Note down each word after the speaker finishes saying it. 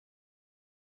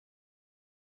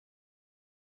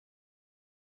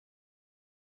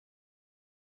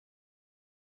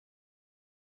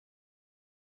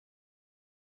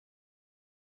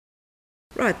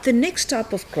Right, the next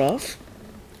type of graph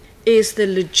is the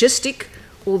logistic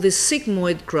or the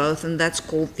sigmoid growth, and that's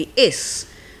called the S.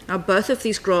 Now both of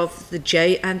these graphs, the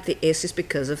J and the S, is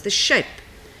because of the shape.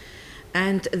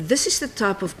 And this is the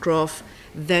type of graph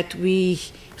that we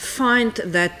find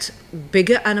that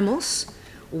bigger animals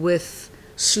with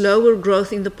slower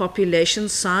growth in the population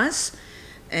size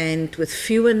and with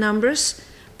fewer numbers,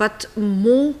 but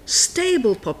more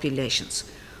stable populations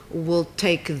will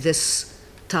take this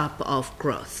type of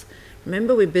growth.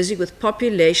 Remember, we're busy with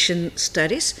population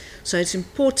studies, so it's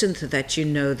important that you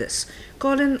know this.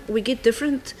 Colin, we get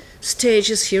different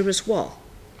stages here as well.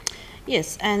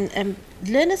 Yes, and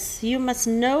learners, you must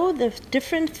know the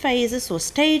different phases or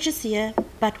stages here,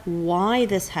 but why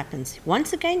this happens.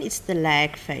 Once again, it's the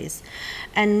lag phase.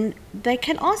 And they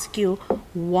can ask you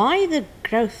why the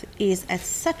growth is at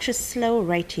such a slow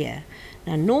rate here.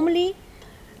 Now, normally,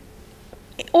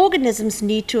 organisms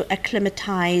need to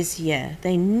acclimatize here.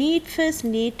 They first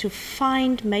need to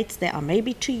find mates. They are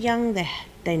maybe too young,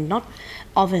 they're not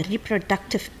of a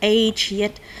reproductive age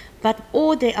yet,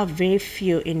 or they are very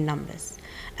few in numbers.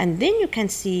 And then you can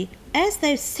see as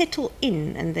they settle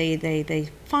in and they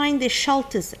find their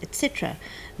shelters, etc.,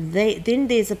 then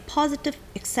there's a positive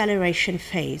acceleration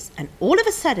phase, and all of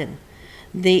a sudden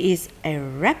there is a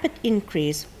rapid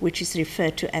increase, which is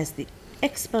referred to as the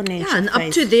exponential phase. And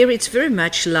up to there it's very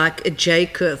much like a J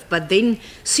curve, but then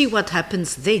see what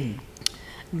happens then.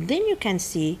 Then you can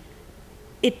see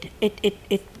it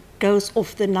goes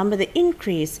off the number, the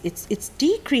increase, it's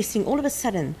decreasing all of a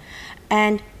sudden.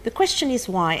 And the question is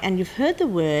why, and you've heard the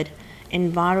word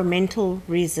environmental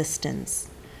resistance.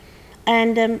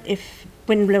 And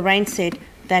when Lorraine said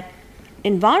that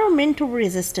environmental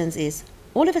resistance is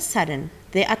all of a sudden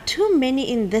there are too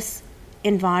many in this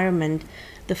environment,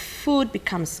 the food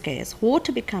becomes scarce,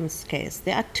 water becomes scarce,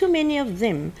 there are too many of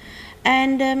them,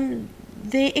 and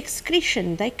their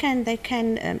excretion,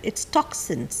 it's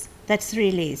toxins that's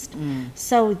released.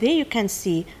 So there you can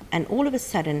see, and all of a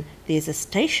sudden there's a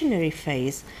stationary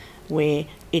phase where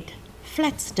it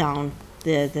flats down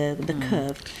the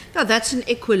curve. Now that's an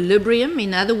equilibrium.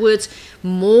 In other words,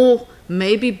 more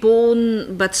may be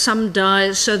born, but some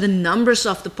die, so the numbers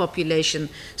of the population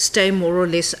stay more or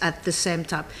less at the same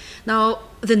time. Now,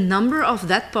 the number of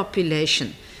that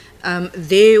population,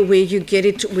 there where you get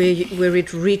it, where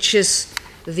it reaches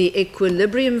the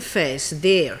equilibrium phase,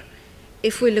 there,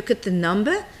 if we look at the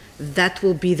number, that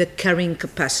will be the carrying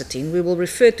capacity. And we will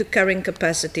refer to carrying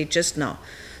capacity just now.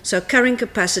 So carrying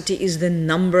capacity is the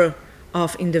number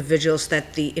of individuals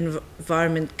that the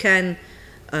environment can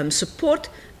support,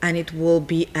 and it will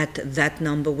be at that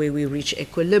number where we reach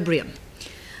equilibrium.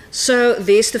 So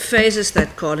there's the phases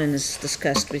that Colin has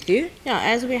discussed with you. Yeah,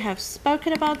 as we have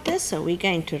spoken about this, so we're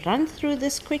going to run through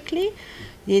this quickly.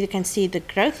 There you can see the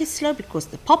growth is slow because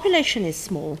the population is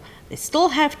small. They still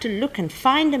have to look and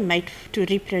find a mate to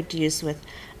reproduce with,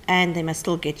 and they must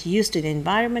still get used to the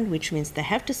environment, which means they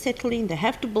have to settle in, they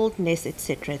have to build nests,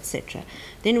 etc., etc.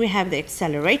 Then we have the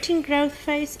accelerating growth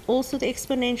phase, also the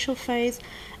exponential phase,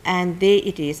 and there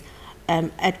it is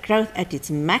at growth at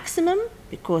its maximum,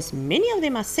 because many of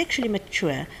them are sexually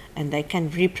mature and they can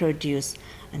reproduce.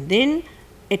 And then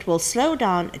it will slow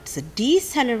down. It's a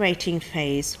decelerating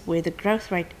phase where the growth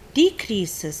rate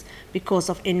decreases because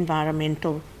of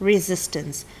environmental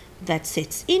resistance that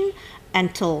sets in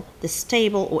until the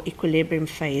stable or equilibrium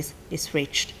phase is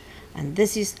reached. And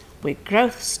this is where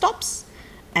growth stops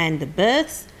and the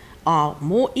births are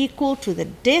more equal to the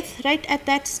death rate at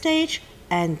that stage,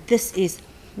 and this is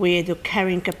where the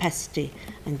carrying capacity,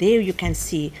 and there you can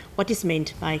see what is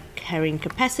meant by carrying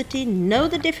capacity. Know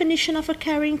the definition of a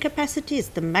carrying capacity is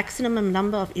the maximum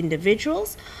number of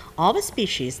individuals of a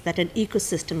species that an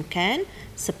ecosystem can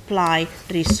supply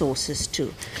resources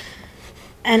to.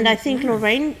 And I think,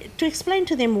 Lorraine, to explain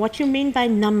to them what you mean by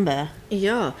number.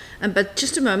 Yeah, but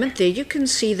just a moment, there you can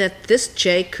see that this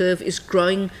J curve is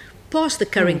growing past the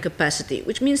carrying capacity,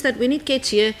 which means that when it gets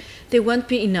here, there won't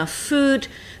be enough food,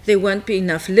 there won't be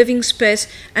enough living space,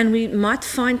 and we might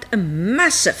find a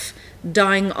massive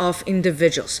dying of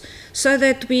individuals, so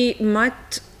that we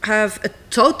might have a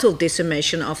total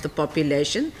decimation of the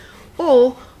population,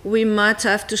 or we might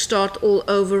have to start all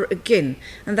over again.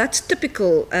 And that's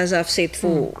typical, as I've said,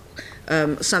 for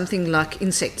something like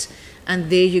insects. And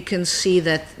there you can see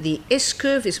that the S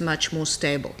curve is much more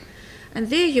stable. And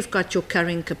there you've got your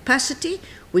carrying capacity,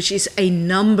 which is a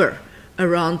number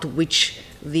around which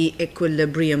the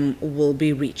equilibrium will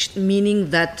be reached, meaning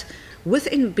that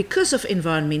because of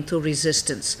environmental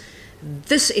resistance,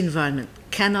 this environment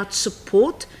cannot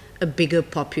support a bigger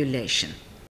population.